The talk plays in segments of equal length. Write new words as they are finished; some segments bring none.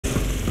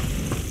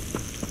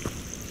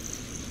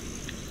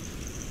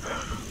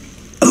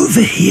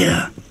Over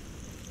here.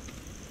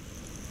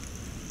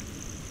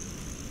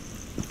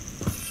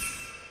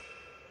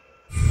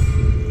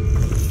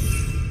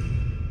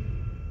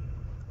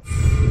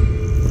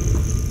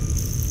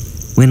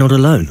 We're not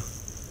alone.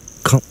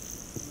 Can't...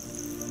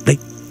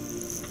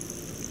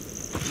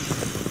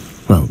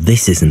 Well,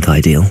 this isn't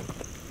ideal.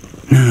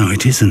 No,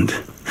 it isn't.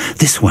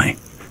 This way.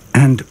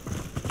 And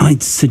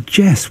I'd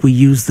suggest we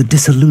use the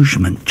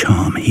disillusionment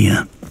charm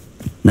here.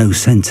 No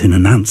sense in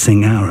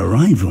announcing our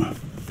arrival.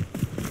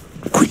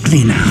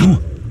 Quickly now.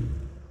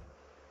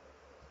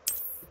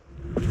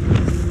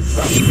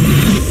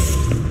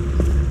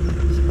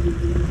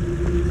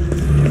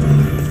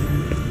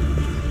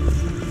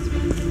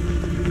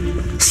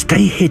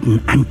 Stay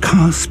hidden and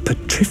cast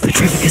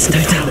Petrificus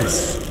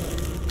Totalis.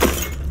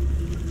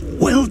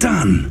 Well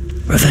done.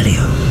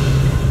 Revelio.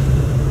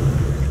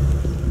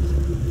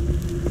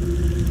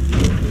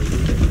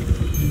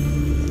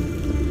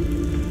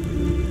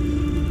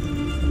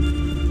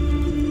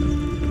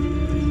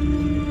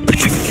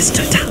 Petrificus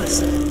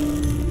Totalis.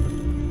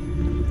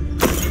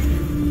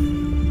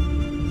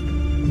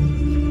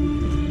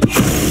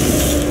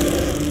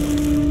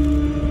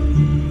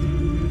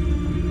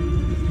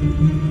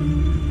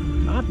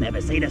 I've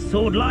never seen a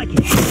sword like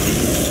it.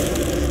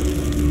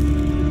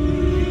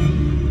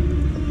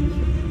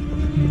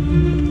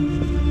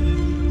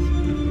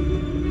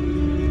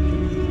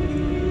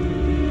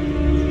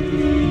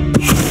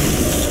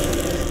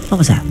 What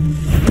was that?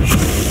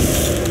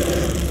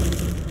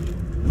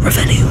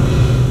 Revelio.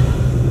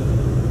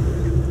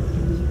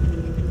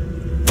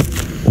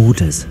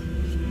 Orders.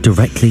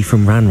 Directly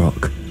from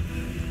Ranrock.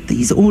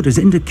 These orders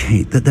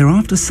indicate that they're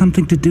after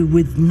something to do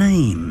with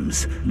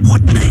names.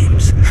 What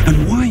names?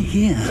 And why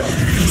here?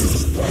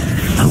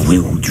 I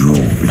will draw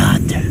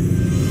blood.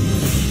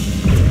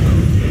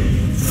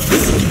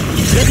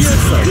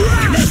 Levioso!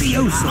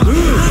 Levioso!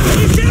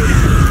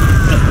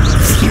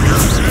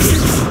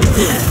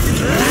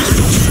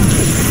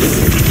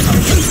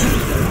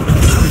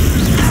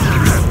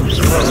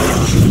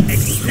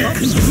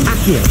 How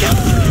can you do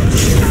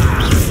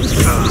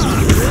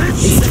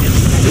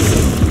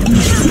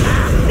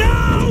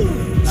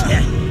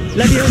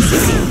Leviosa!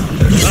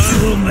 I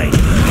will make it.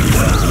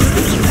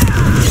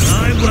 I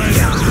won't.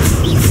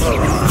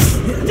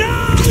 No!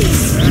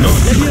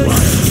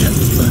 Leviosa!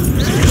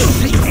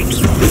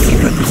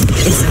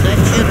 It's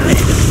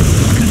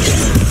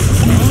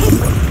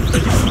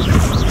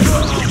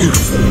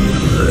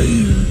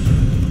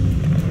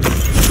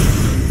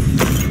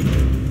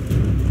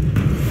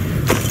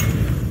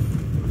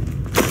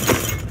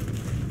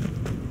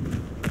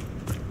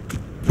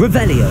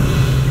Revelio.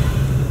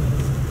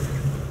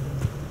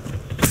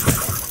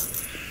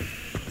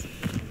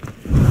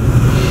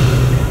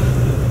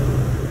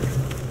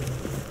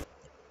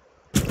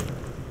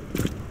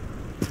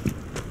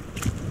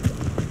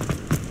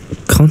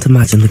 Can't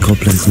imagine the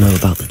goblins know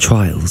about the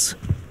trials.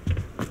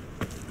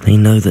 They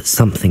know that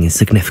something is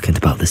significant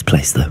about this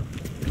place, though.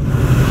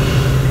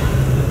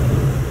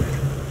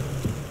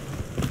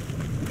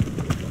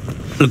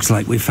 Looks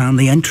like we found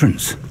the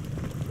entrance.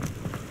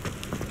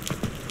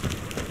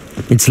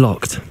 It's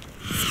locked.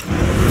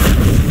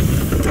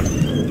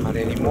 Not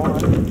anymore.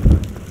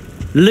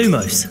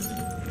 Lumos!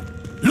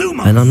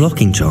 Lumos! An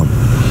unlocking charm.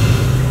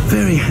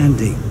 Very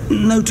handy.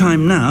 No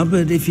time now,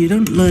 but if you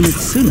don't learn it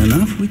soon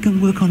enough, we can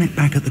work on it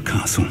back at the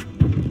castle.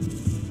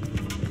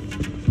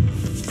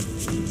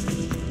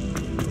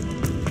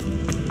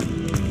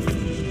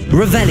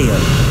 Revelio.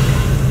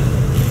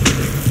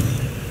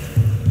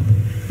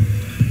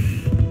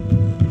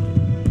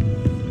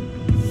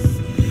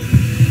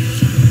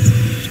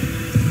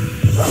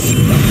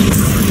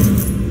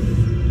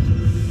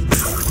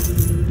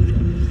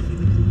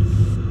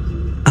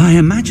 I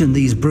imagine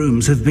these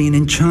brooms have been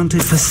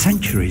enchanted for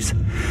centuries.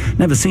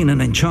 Never seen an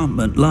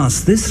enchantment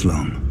last this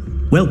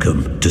long.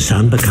 Welcome to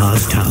San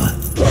Bakar's tower.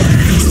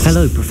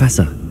 Hello,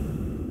 Professor.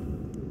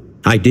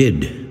 I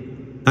did.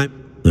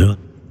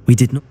 We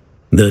did not.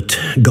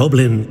 That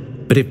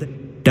goblin, but if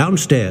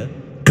downstairs,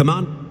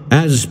 command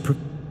as.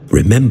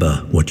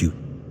 Remember what you.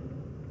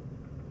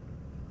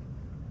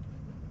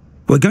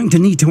 We're going to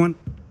need to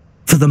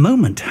for the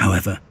moment,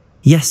 however.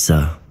 Yes,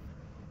 sir.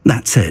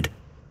 That said.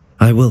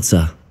 I will,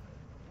 sir.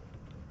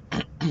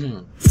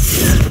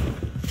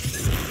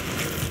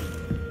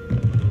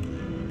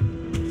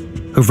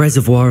 A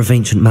reservoir of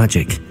ancient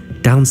magic,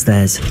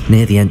 downstairs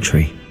near the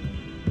entry.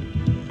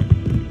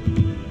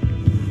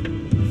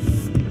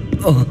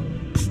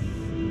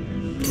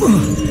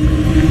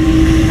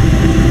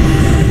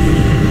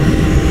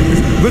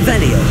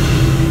 Revelio.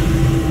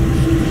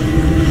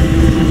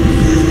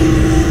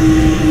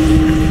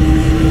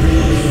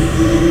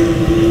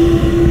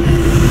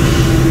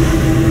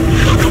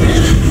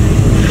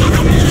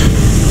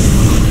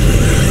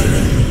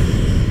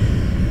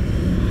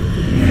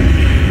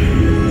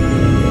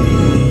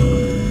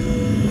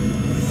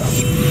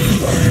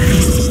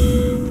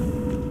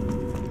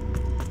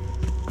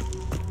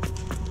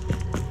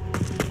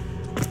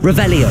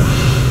 Revelio.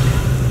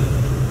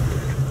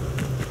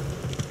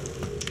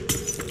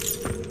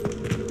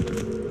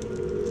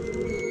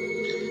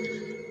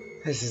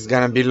 This is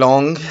gonna be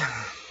long,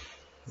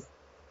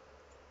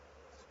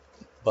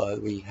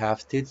 but we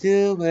have to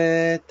do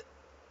it.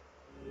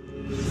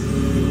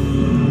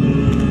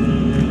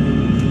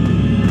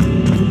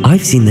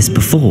 I've seen this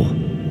before,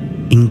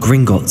 in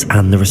Gringotts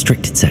and the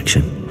restricted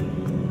section.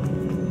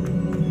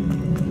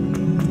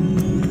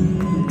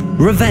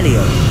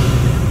 Revelio.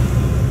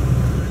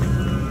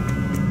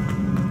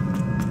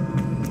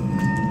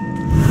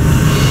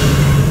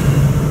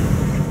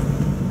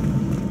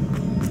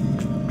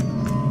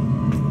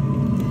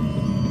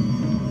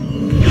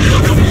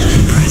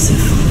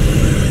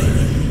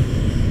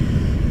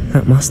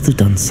 That must have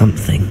done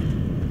something.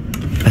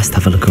 Best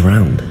have a look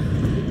around.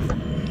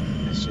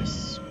 Let's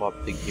just swap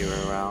the gear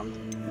around.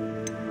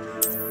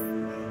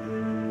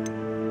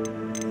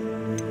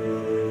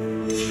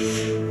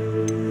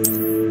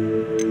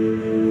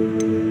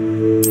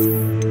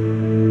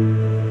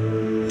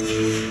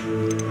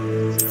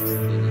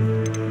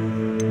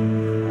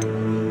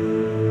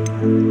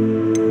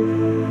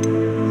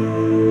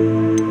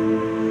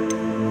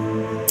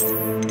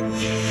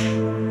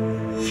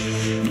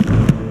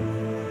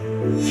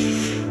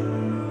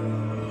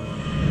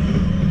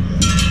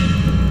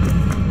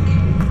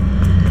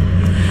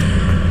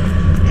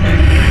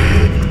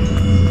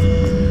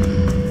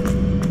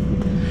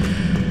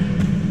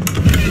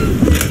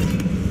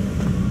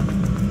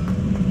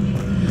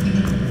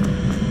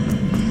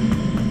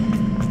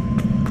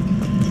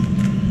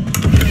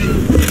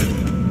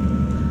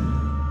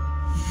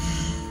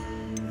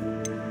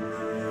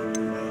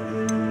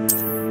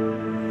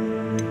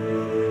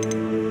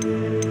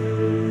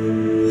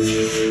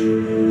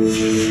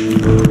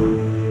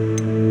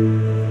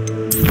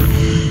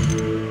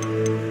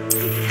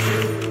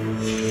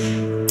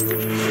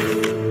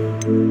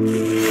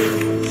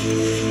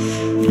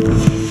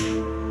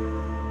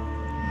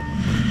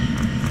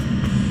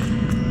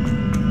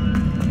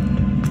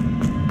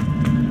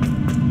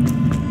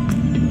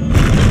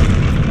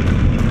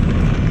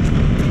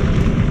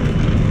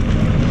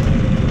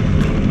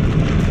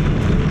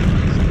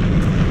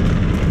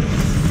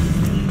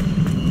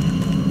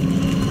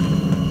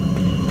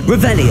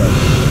 Revelio.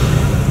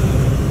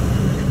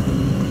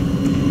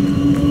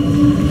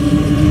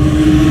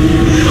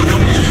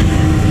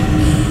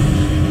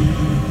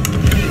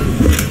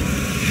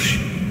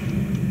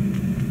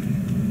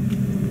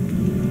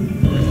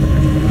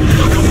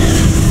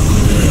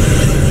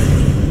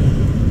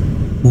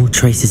 More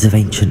traces of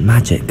ancient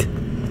magic.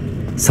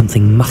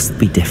 Something must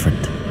be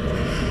different.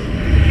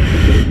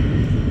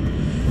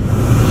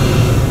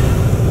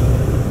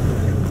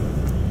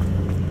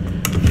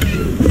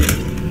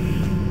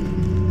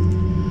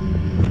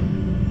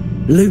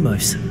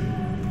 Lumos.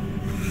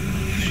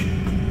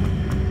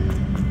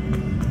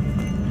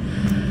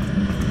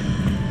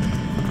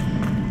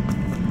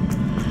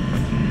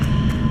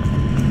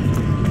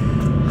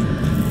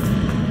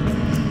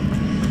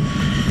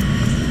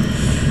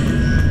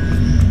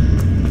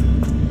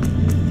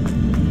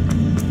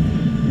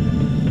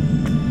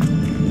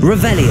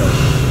 Revelio.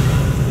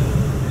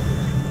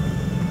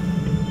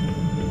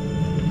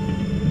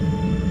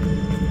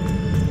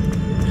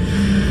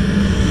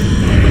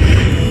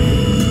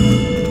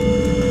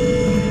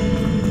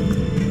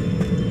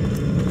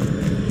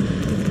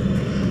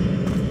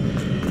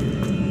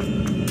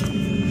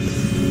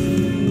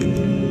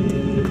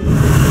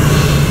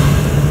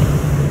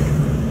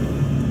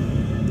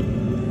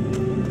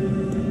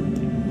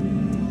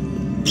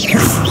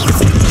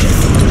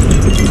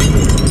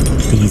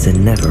 These are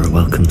never a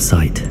welcome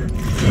sight.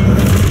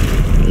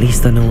 At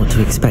least I know what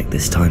to expect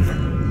this time.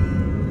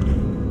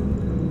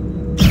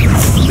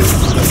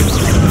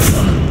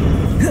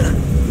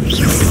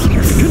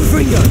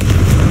 Confringo!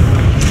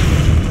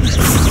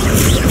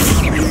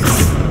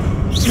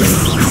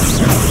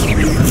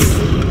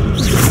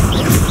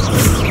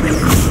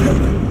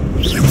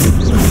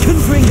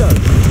 Confringo!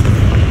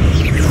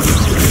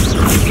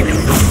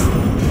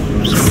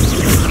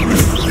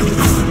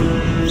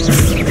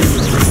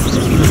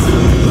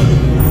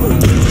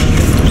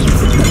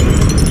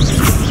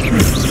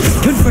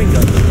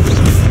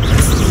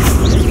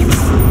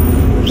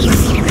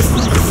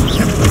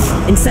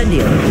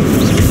 Incendio.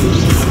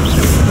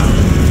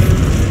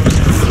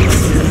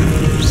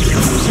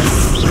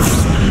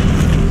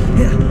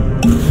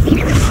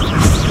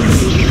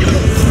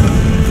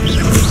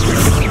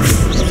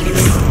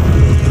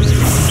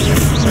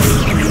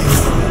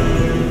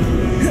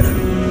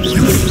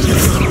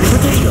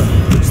 Potato.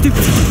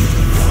 Stupid.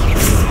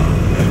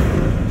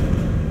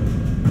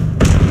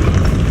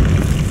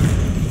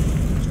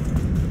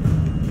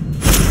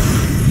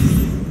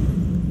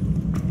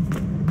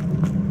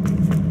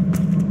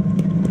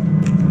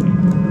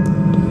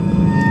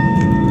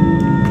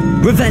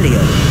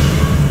 Revelio.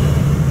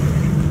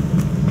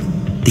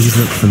 These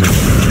look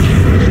familiar.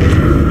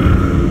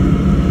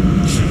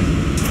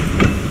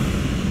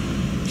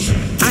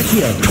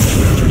 Accio.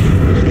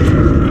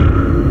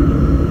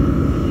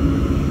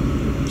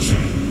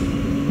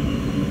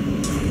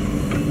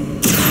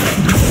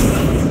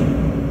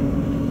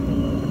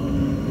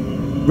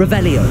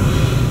 Revelio.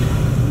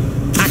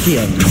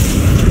 Accio.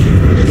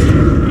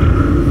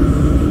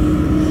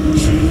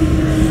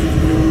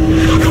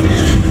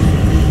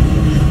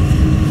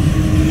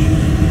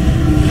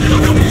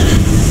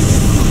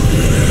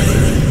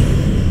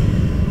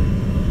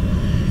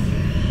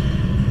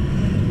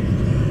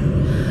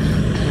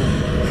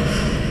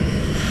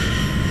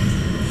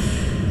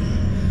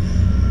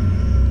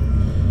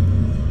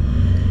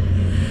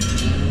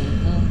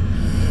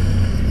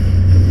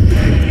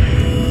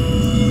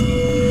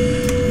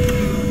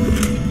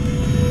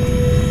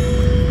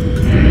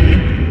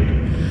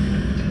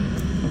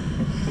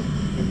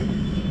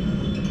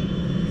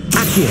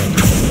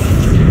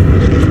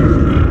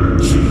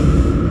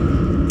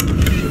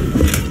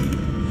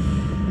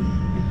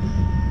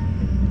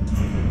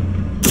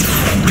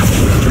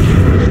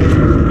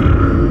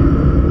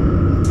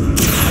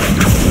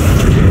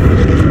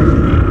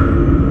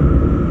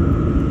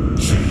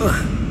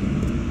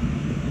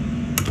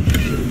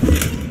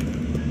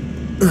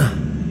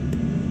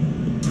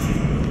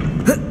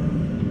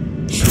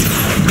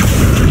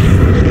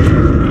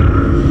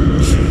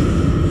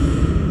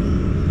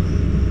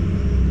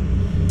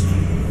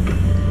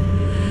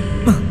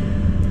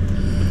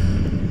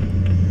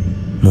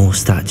 More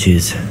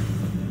statues.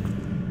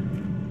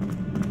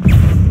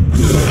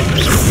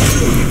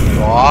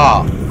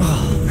 Wow.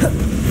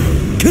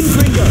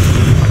 Confringo!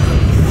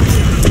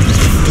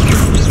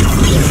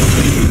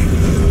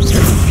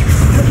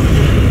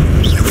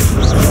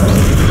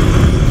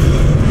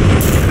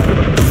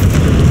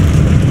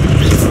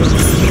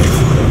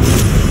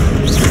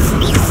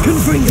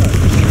 Confringo!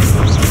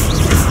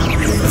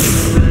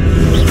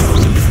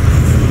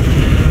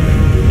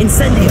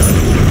 Incendio!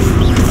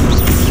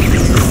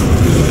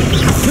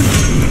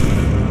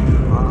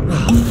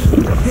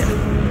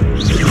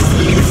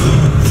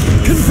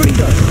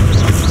 Confringo!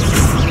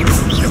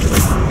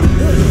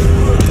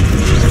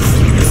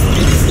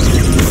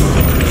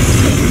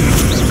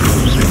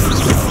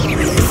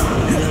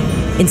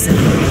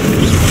 Incendio!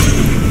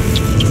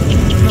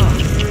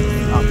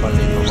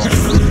 Unbelievable.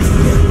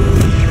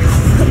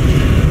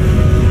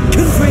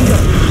 Confringo!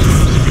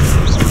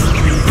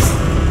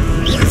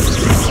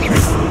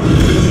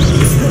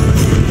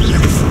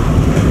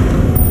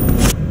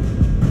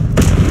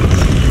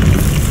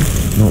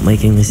 Not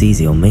making this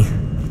easy on me.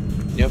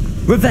 Yep.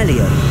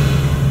 Revelio!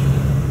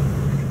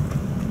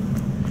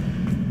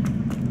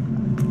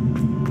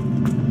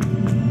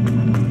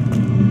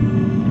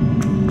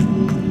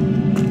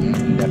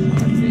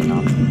 Definitely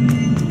not.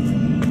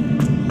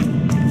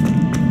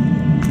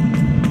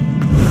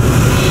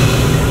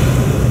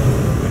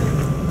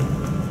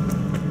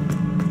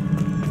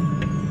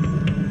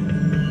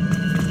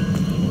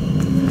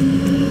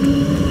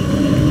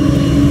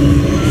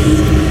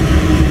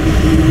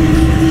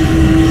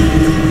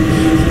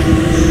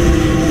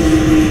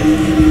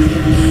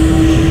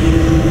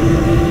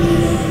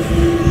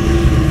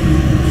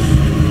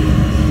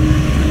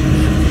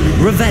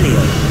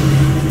 Revelio!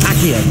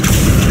 Accio!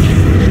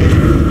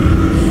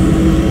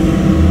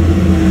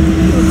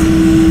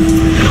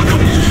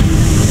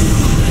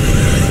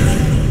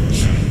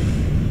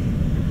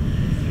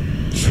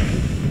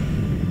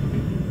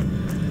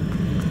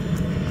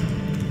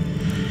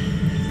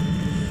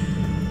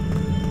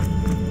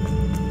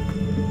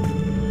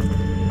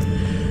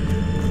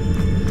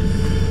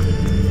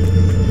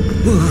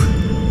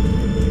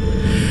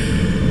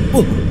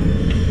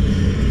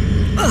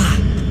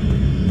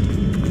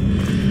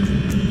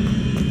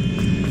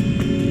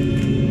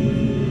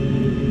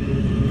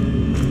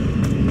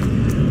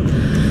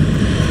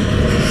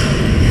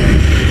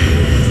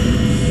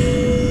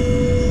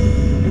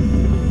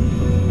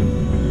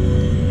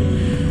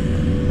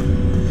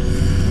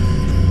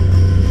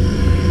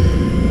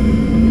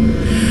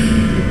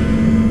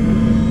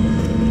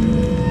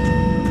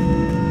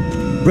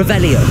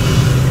 Revelio!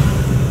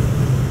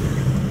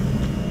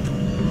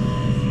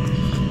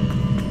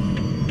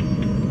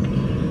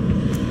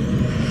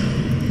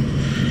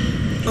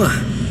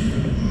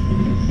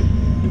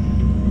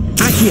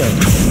 Accio!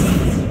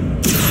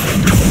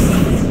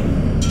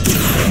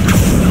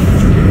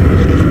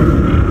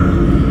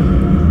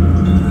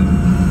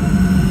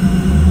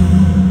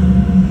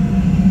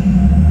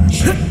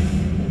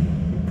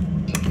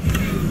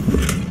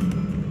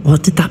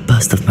 What did that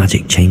burst of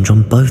magic change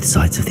on both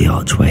sides of the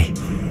archway?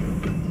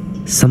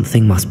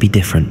 Something must be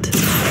different.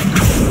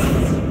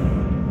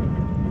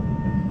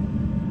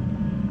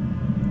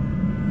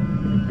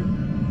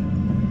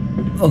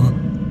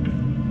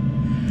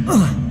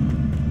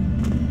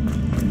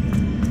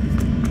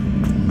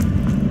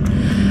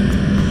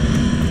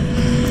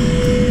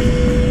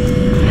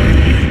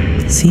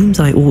 Seems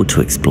I ought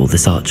to explore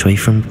this archway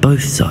from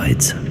both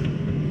sides.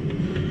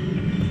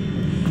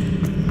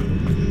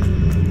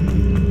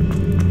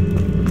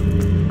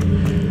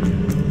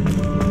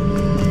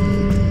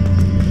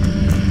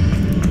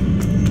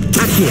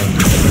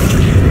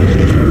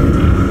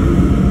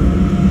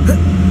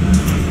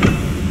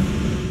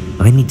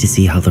 I need to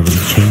see how the room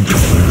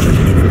changes when I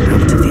move in and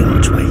out of the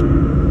archway.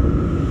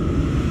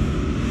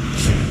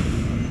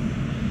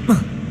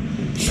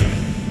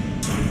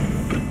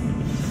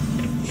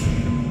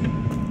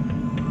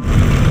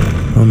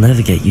 I'll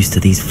never get used to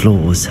these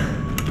floors.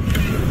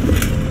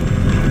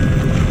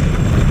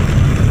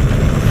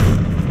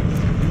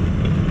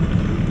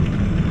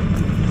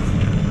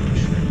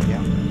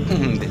 Yeah.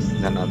 This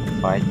is another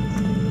fight.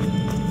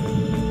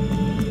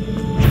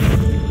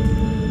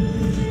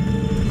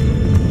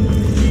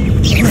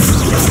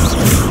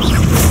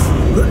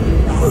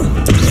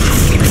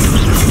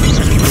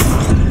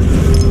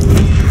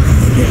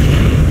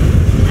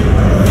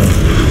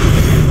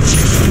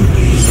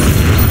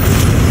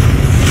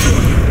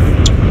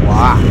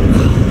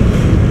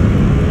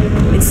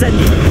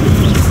 Incendio!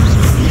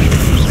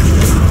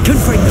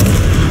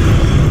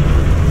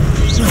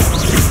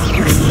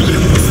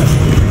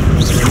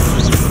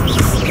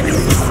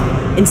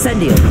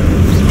 Incendio.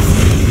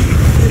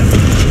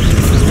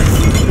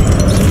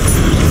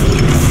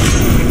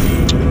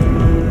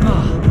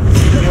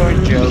 You're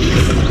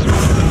joking.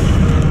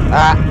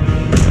 Ah,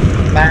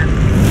 man.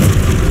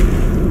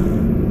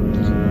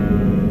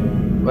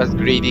 Was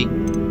greedy.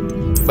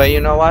 But you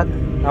know what?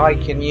 Now I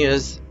can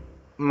use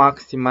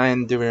Maxima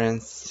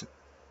Endurance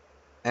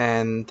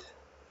and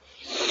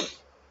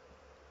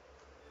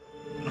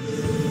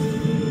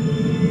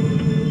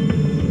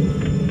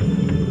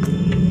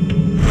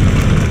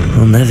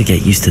I'll never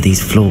get used to these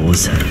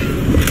floors.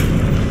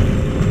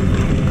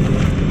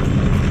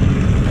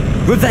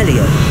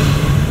 Revelio.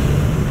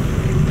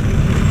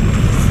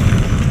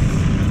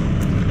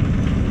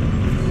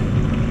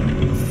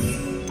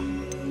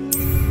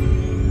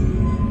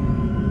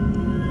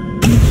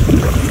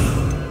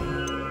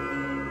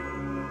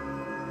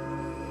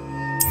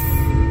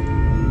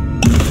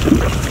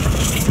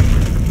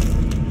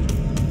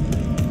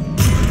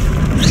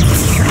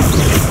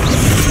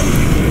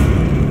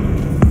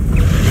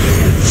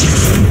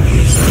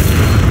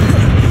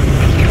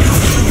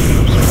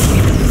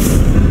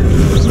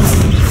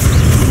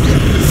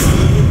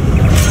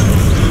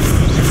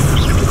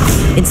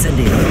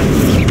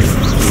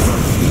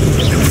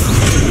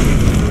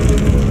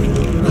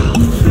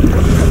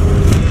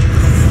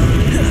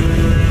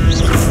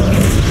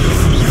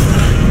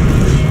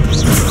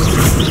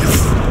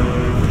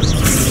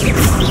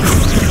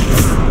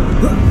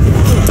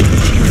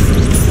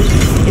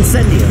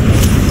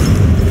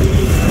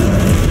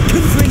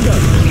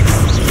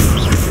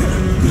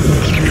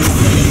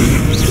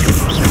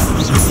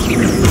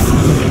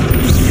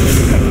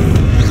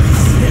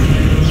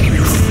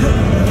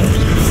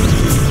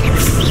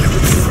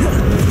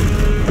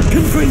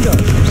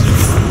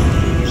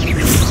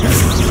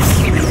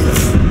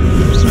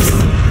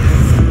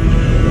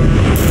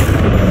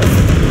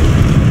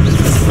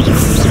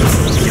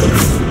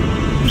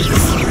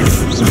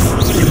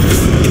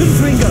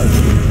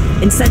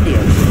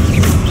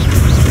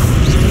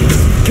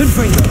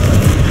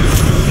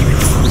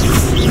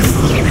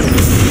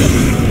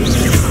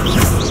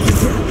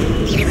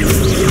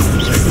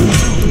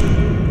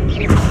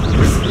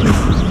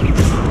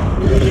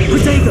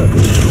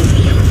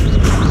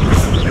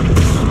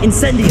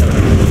 Incendio! Incendio!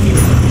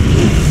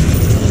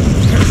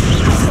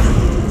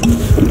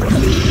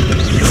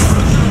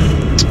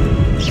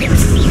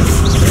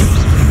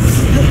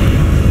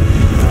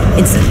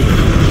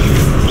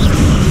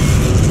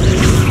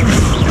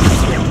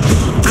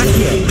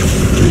 Accio!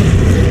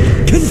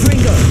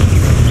 Confringo!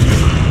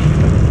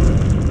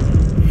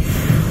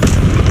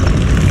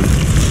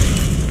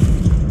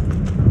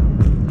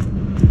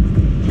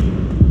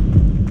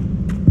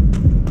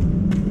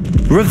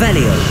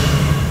 Revelio!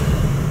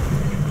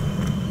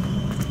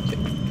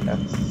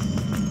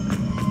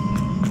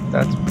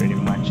 That's pretty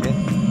much it.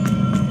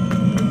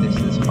 This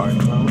is hard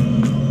mode.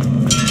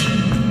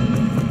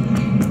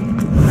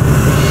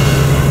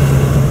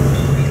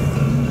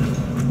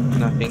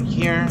 Nothing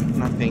here,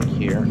 nothing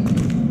here.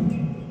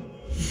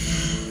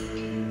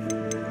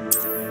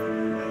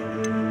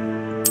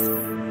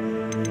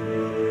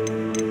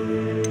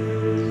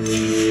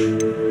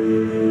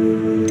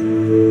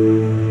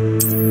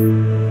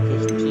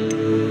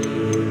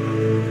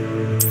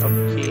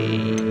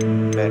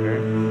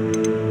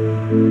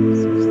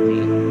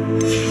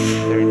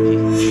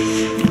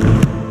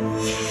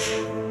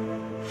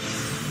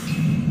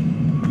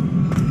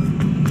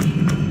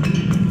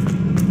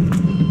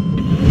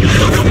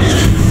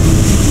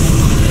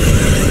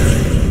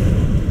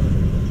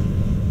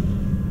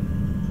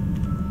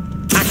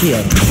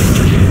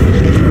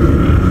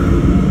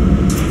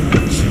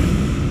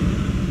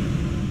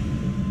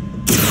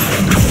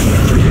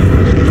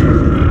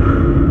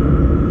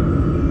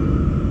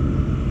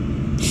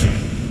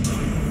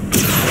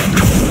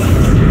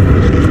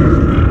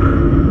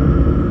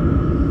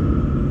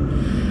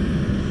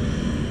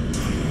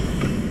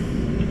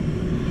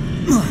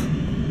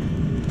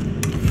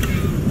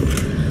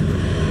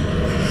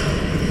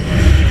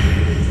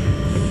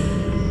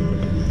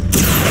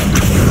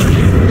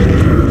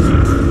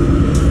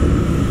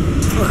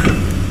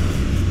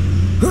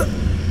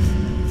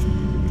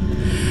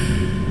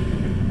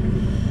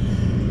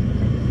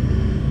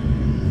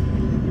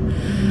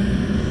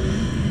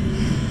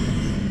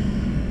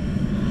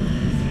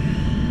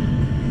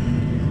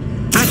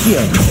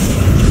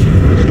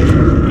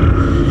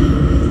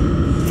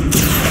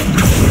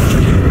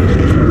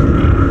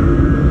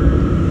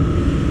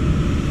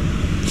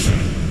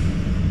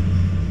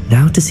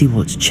 Now to see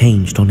what's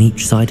changed on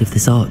each side of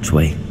this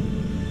archway.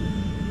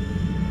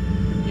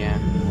 Yeah,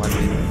 what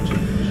did it change?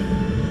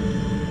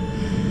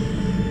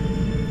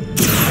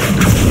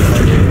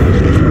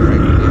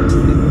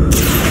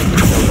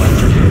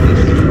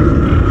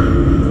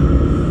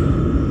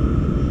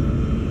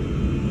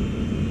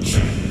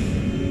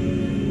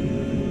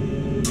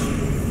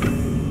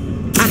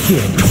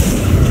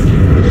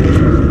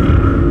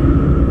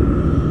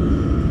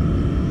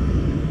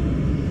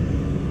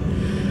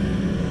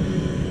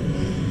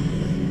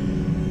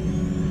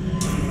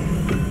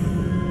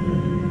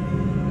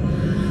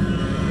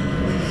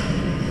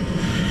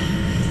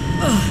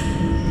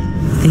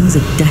 Things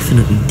are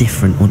definitely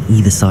different on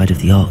either side of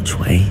the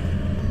archway.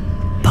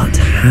 But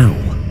how?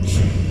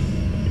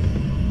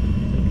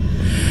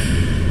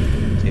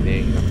 Okay, there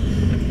you go.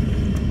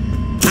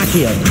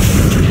 Accio!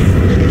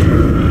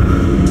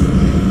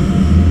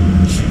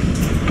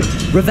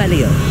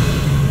 Revelio!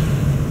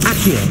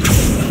 Accio!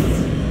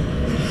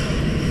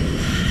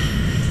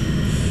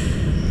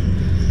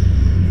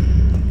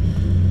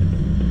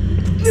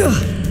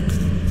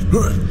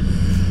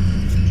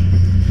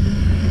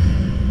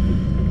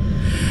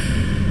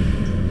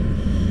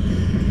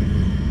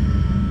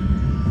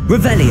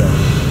 Revelio!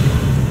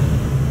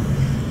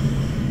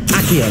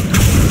 Accio!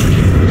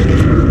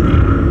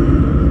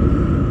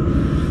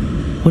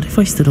 What if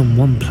I stood on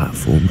one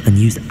platform and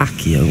used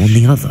Accio on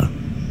the other?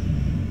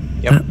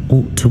 Yep. That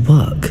ought to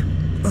work.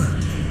 So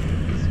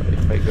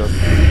if I go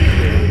here,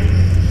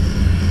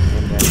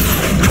 and then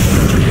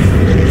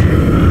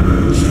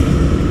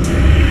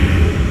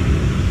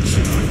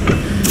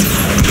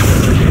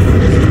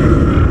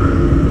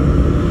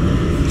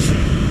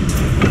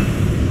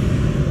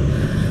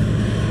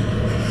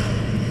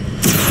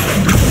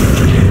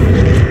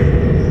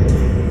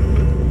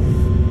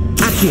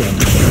Accio!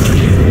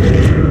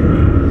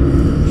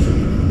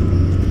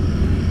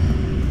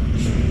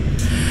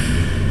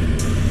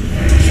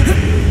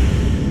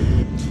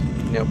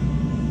 nope.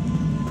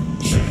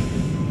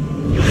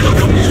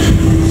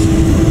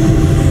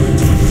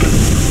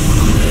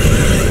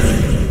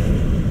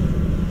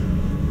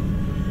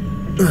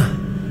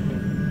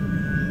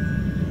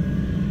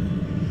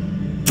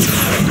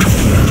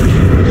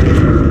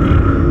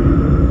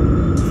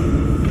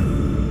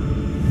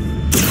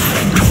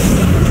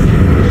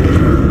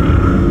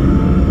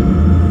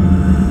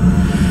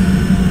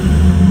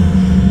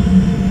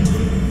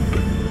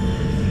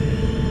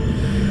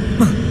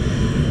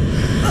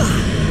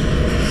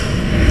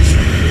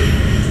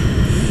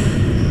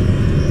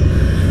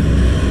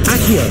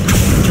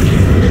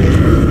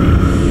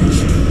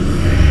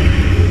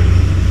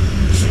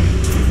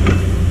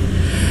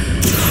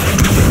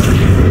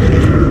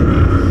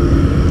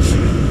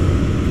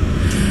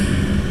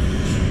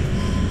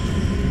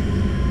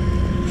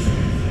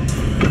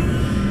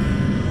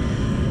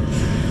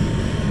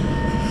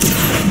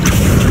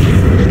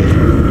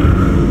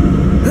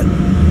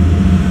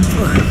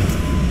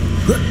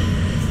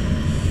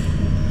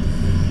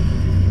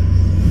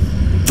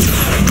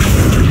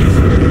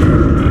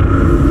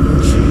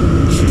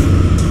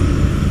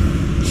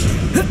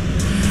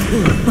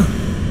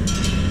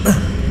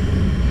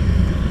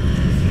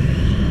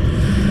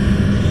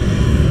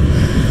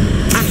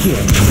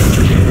 Accio!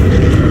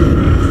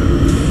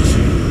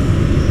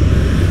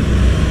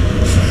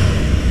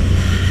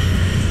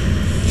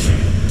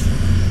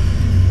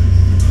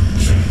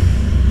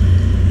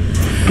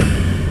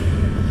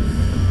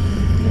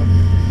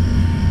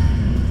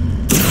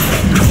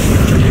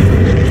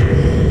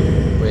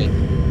 Wait.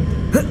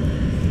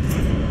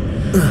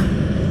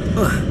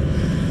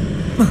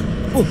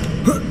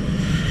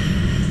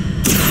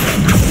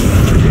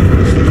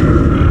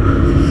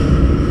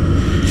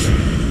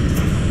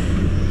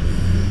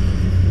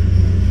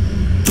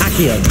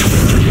 Accio!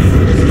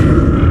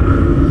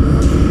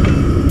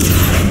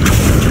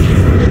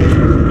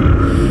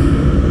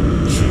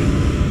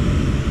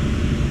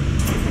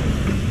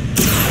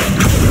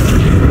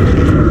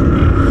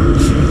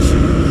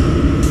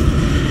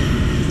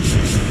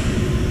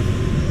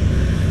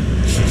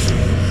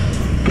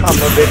 I'm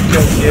a bit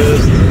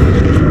confused.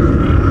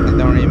 I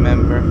don't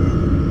remember.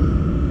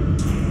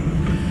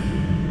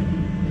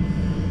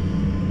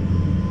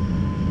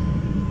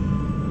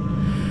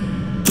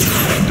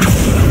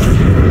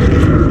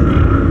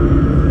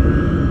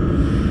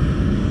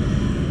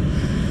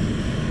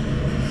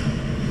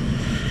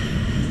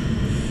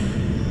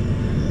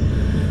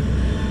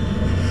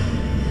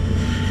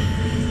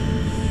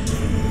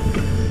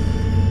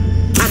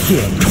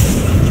 Accio!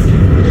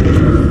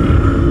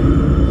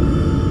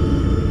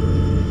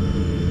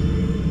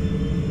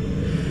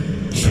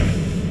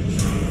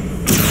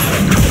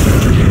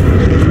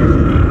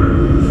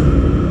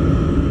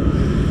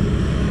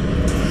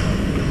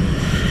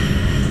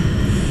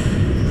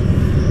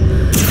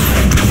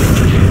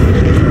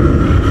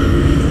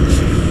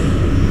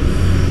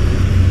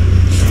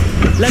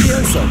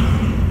 Levioso!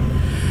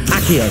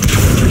 Accio!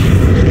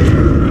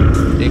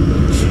 Dick,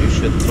 you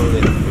should pull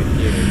it with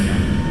here again.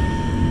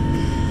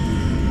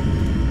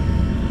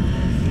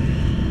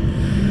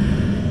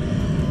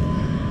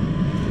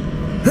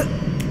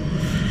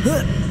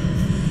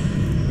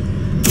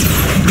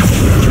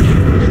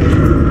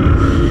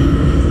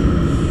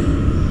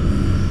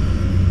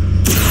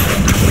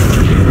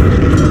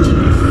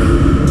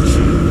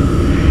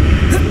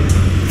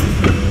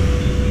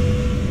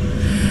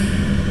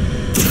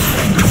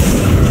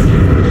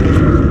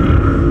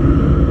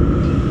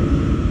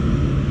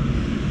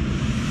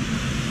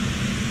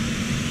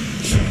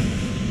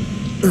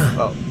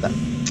 Well, that,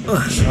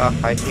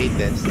 I hate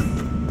this.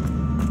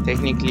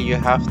 Technically, you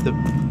have to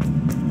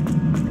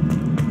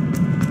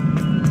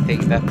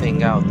take that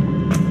thing out.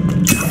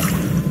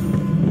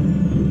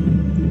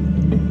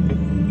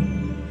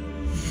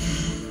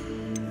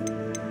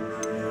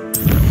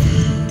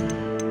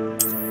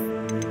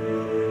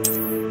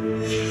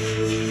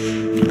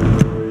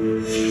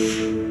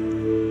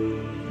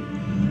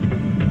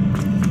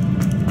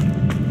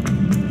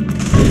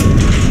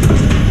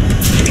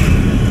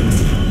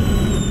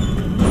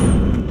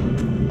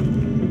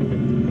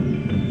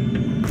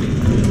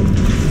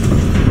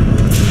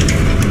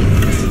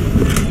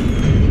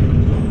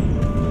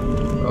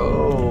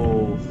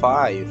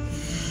 5.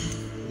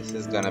 This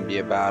is gonna be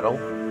a battle.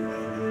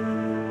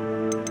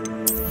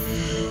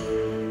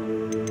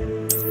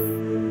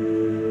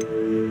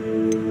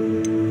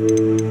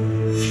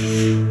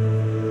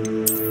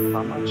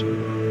 How much?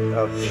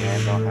 Okay, I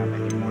don't have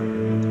any more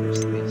inventory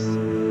space.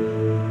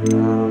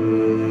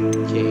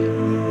 Okay.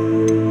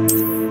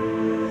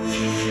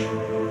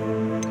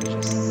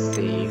 Just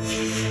save.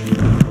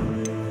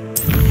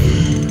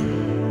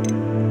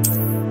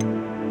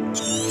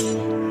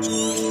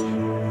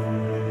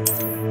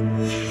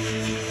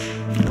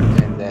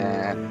 And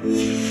then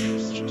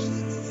let's just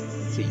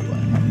see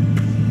what happens.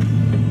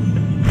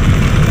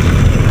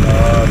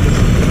 Oh, this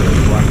is the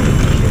good one.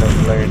 Should have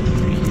learned to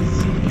freeze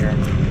here.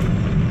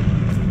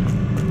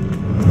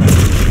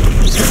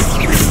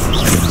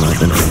 More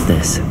than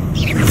this.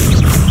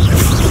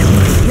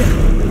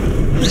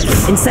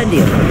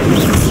 Incendio!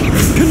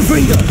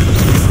 Confringo!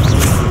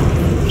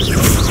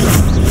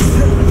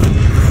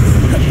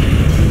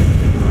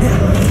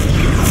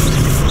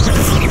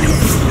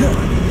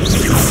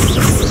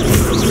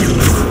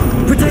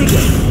 Protego!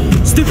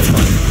 Stupefy!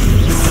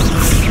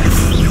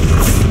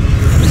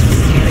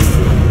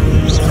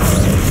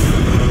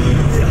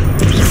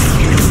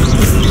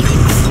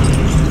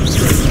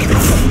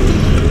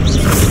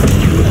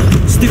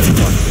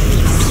 Stupefy!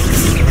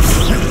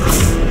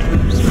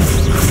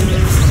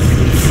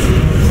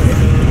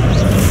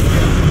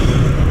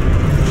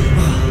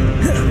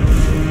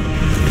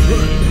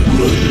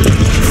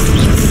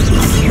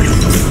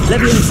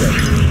 Leviosa!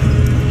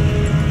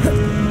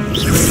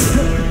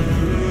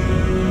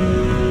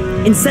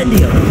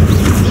 Incendio!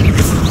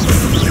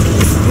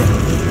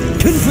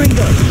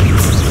 Confringo!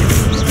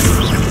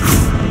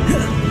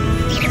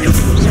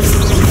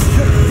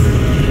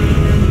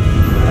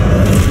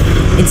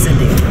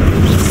 Incendio!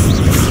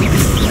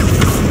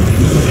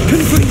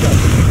 Confringo!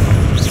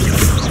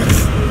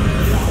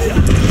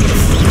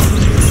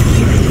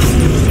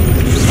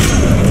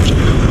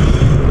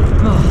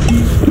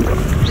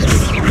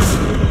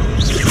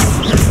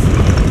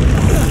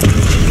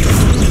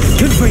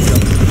 Confringo!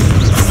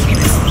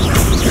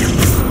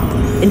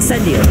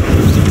 Incendio!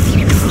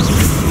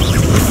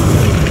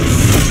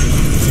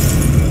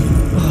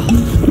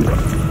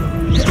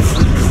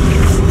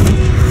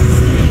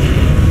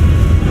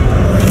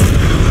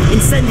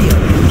 Incendio!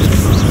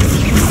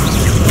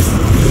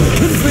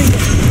 Confringo!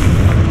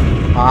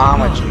 How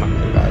much money,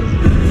 guys?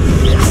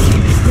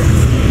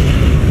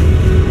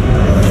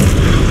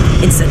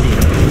 Incendio!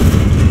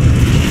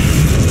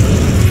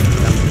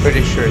 I'm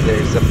pretty sure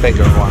there's a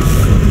bigger one.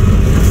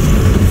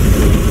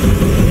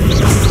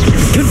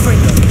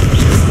 Confringo!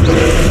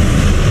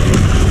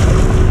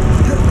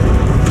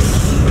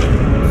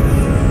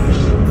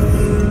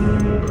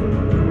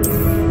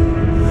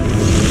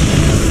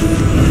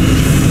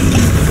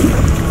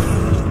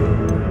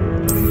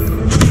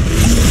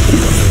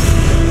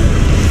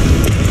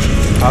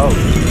 Oh,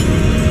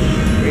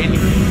 really?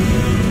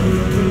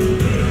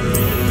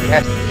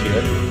 That's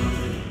cute.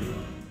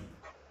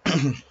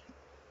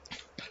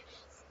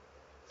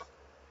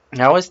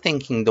 I was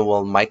thinking the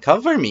wall might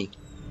cover me.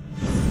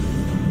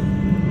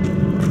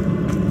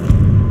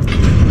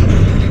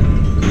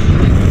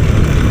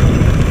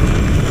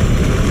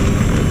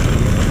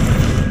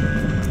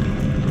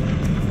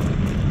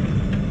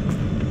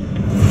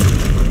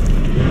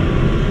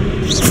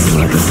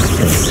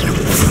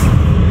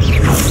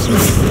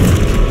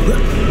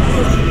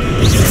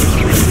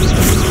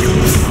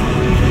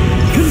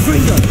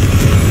 Confringo!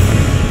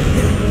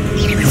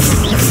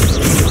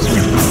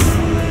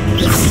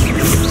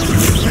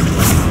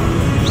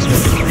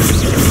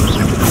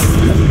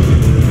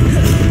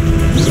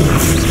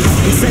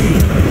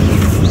 Incendio!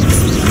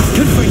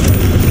 Confringo!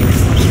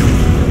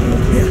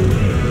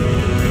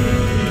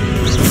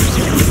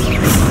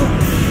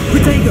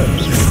 Protego!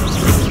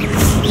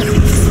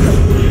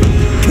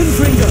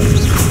 Confringo!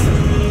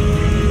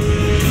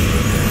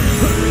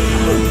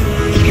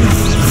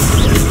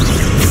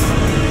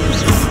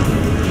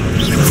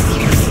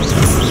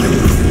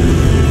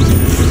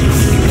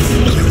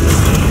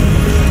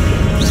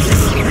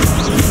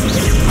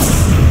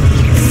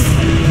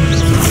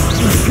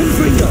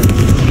 Confringo!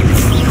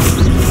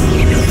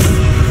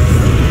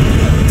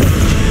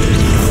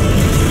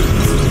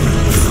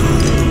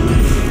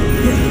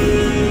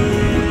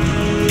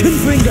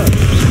 Confringo!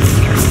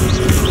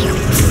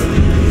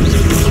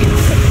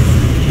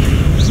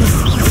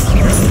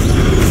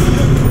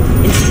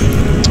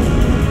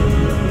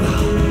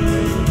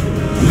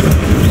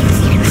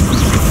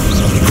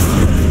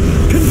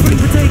 Confringo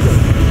Protego!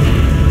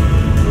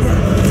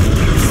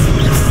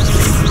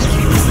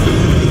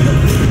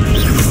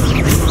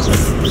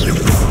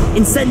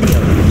 Incendio!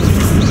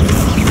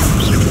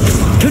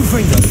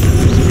 Confringo!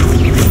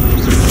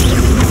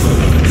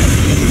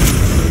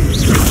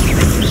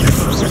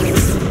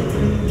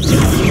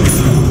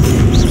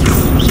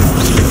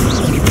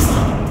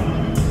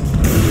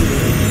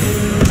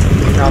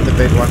 Not the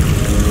big one.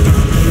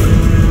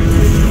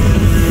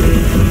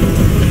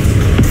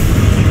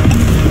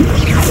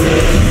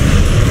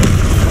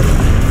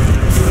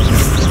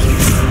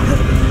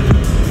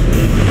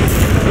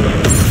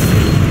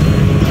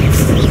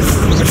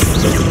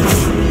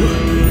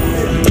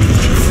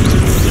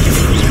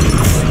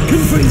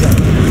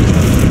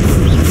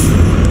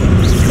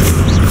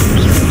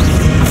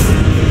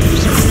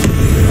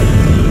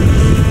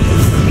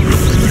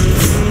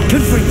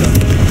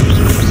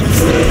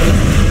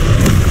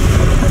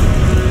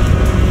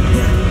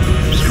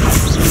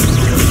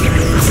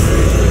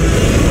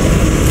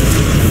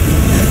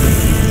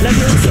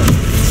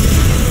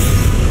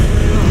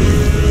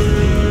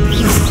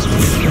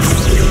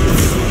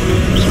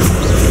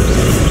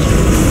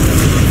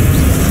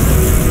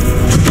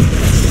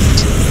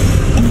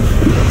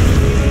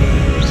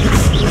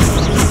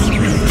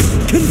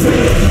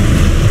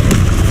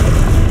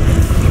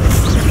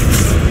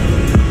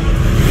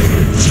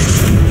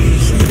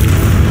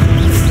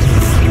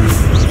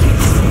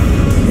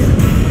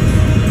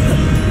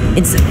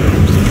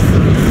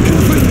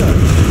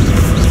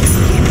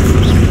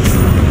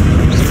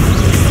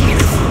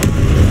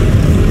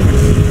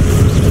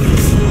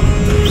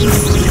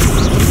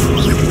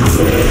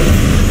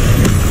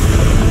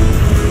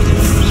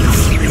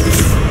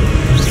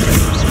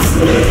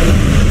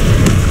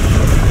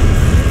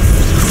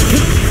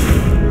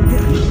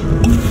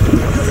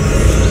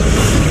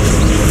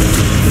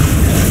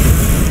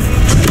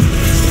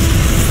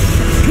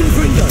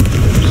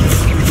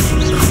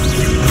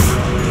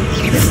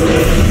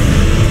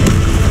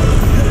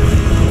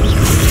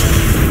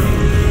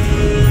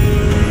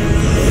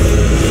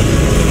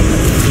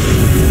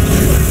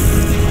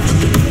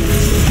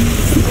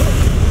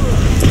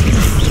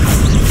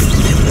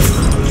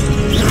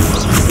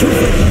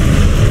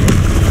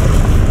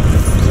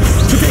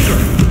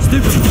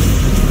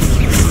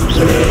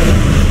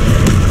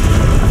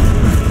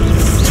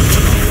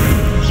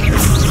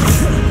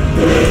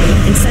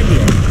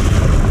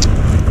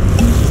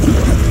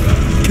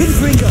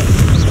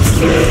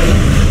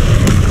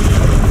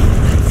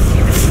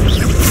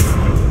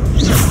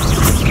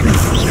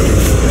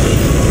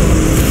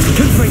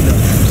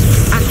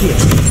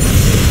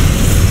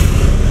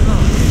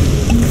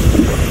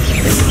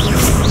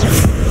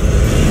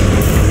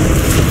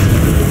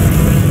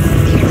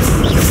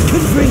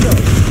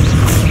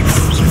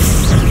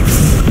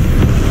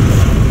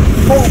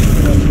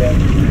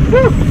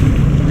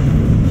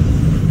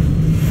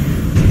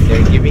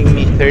 They're giving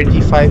me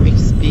 35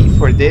 XP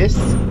for this.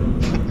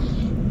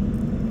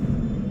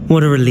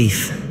 What a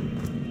relief.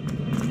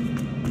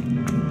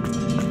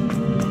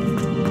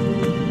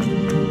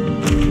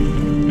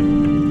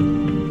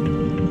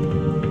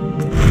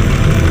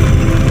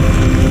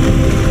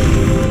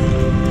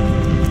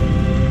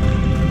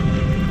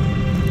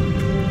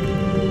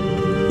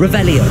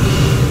 Revelio.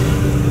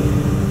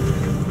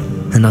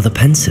 Another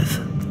pensive.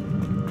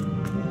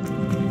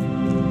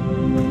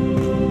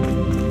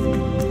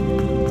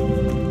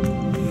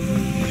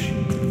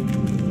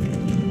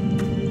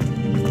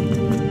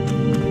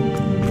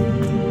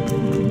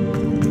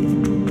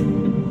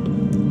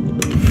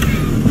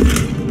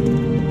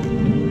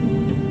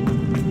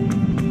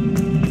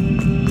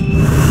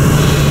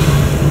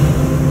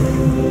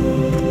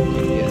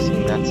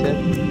 Guessing that's it.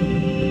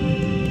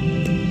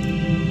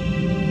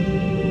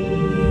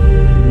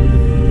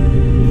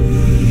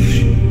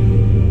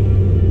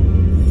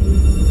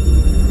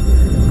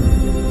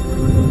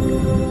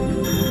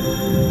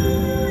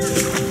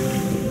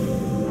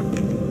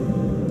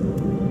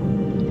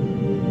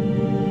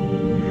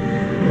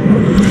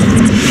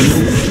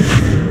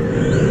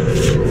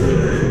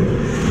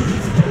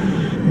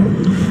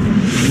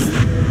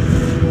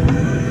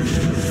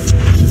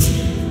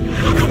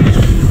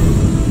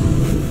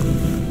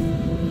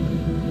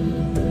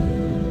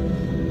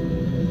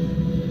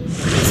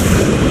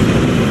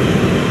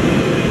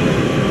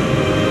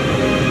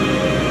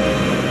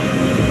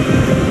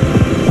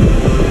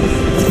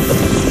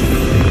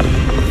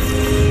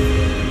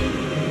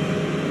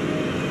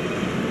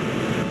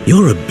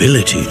 Your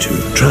ability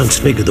to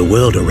transfigure the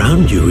world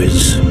around you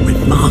is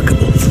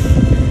remarkable.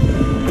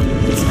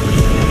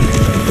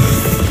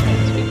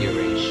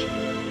 Transfiguration.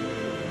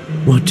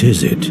 What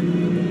is it?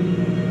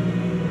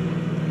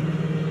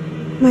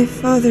 My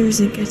father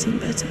isn't getting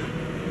better.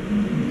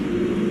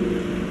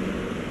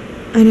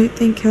 I don't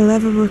think he'll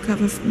ever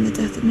recover from the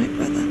death of my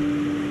brother.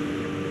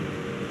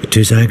 It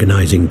is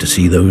agonizing to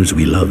see those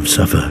we love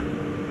suffer.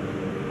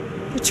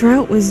 The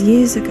drought was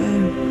years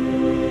ago,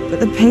 but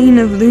the pain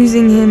of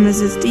losing him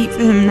is as deep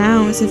for him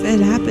now as if it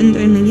had happened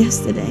only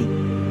yesterday.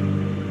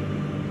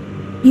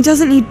 He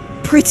doesn't need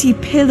pretty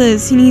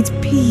pillars, he needs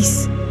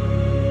peace.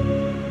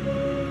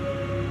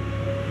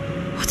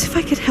 What if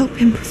I could help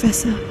him,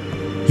 Professor?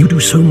 You do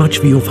so much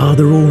for your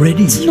father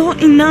already. It's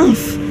not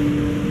enough.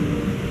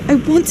 I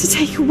want to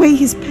take away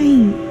his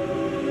pain.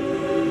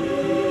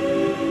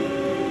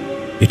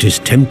 It is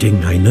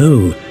tempting, I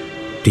know,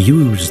 to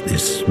use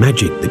this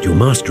magic that you're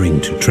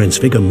mastering to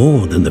transfigure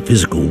more than the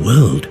physical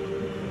world.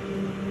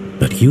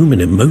 But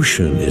human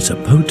emotion is a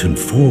potent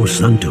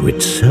force unto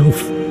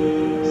itself.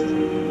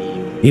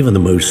 Even the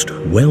most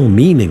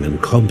well-meaning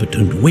and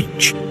competent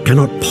witch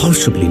cannot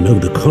possibly know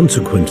the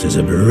consequences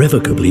of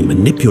irrevocably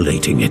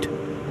manipulating it.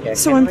 Yeah,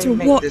 So can I'm we to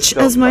make watch this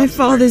as go my faster?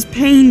 father's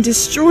pain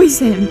destroys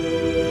him.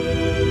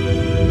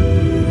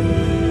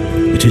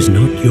 It is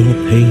not your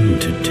pain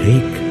to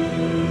take.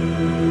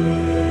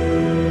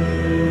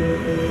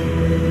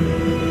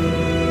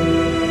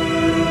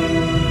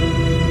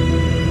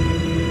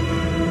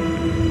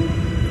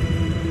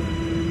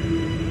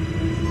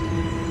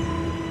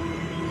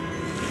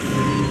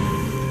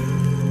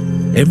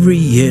 Every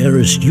year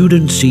a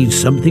student sees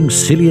something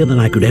sillier than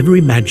I could ever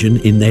imagine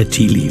in their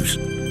tea leaves.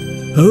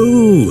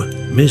 Oh,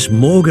 Miss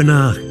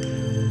Morganach,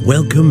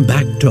 welcome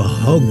back to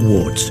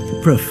Hogwarts,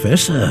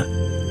 Professor.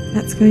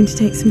 That's going to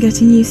take some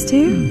getting used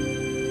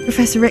to.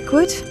 Professor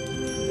Rickwood?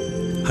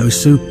 I was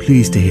so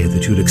pleased to hear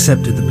that you had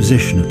accepted the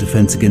position of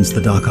Defense Against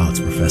the Dark Arts,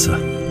 Professor.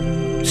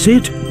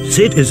 Sit,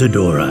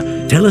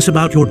 Isadora. Tell us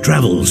about your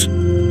travels.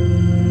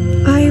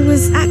 I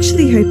was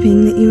actually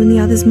hoping that you and the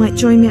others might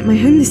join me at my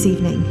home this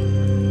evening.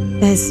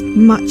 There's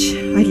much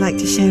I'd like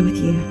to share with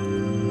you.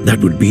 That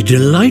would be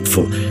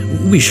delightful.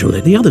 We shall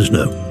let the others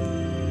know.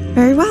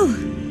 Very well.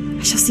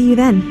 I shall see you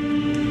then.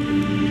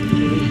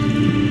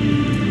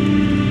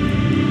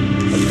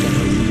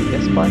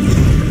 This part.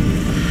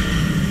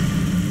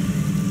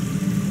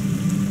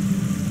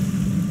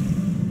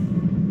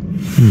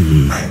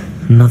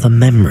 Another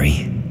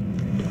memory.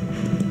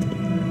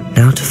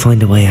 Now to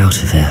find a way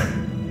out of here.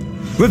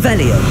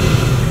 Revelio!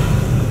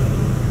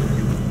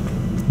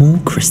 More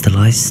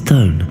crystallized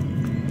stone.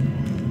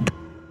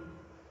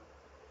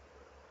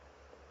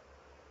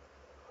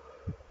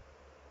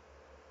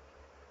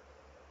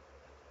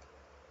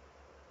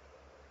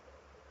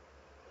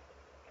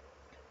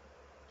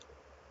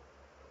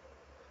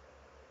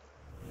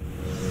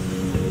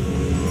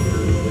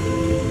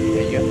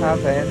 There you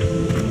have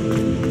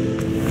it.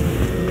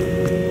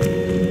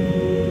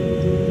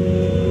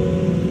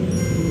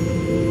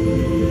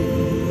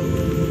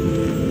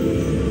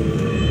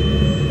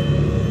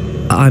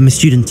 I'm a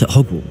student at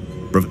Hogwarts.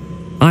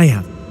 I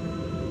have.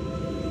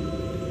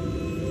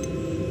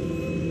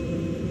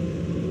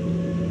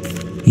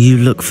 You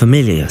look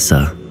familiar,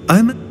 sir.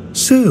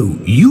 So,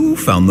 you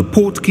found the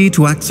port key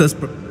to access...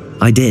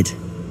 I did.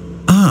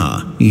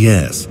 Ah,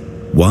 yes.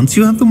 Once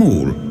you have them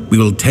all, we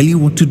will tell you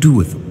what to do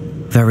with them.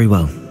 Very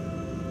well.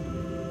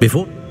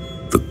 Before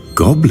The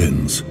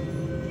goblins?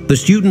 the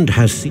student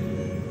has seen,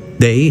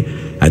 they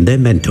and their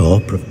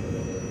mentor,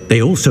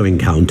 they also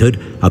encountered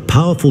a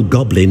powerful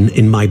goblin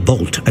in my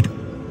vault at...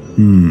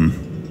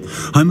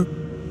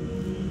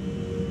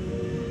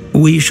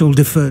 We shall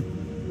defer.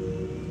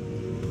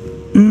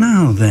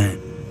 Now then,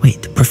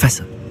 Wait,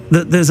 Professor.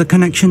 there's a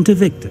connection to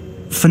Victor.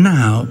 For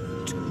now,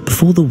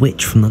 Before the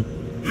witch from the...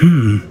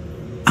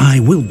 I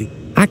will be.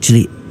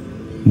 Actually,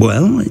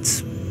 Well,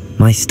 it's...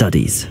 my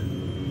studies.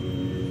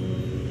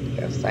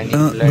 Yes, I need to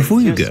learn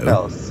before you 2 go-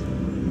 spells.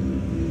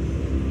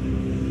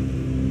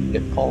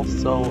 If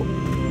also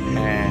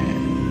and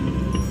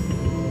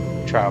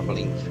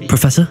traveling free.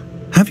 Professor?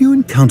 Have you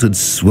encountered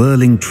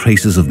swirling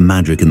traces of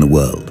magic in the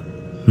world?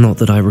 Not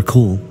that I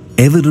recall.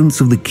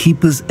 Evidence of the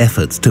Keeper's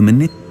efforts to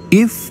manipulate...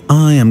 If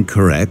I am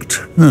correct,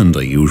 and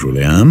I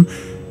usually am,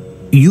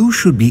 you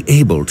should be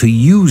able to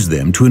use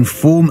them to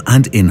inform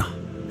and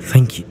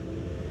Thank you.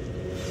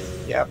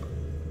 Yep.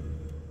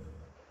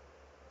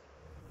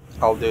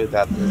 I'll do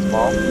that as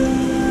well.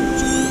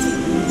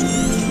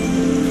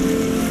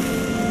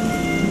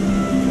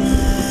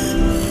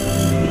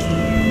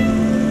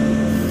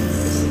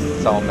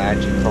 It's all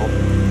magical.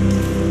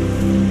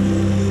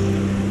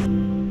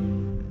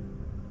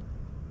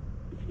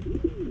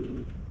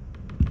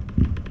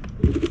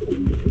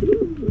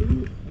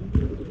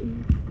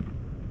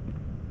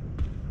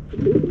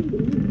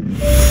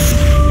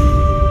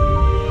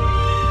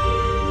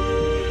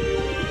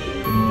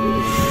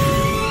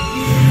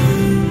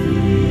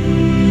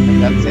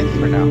 And that's it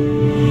for now.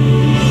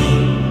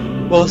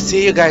 We'll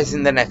see you guys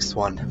in the next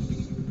one.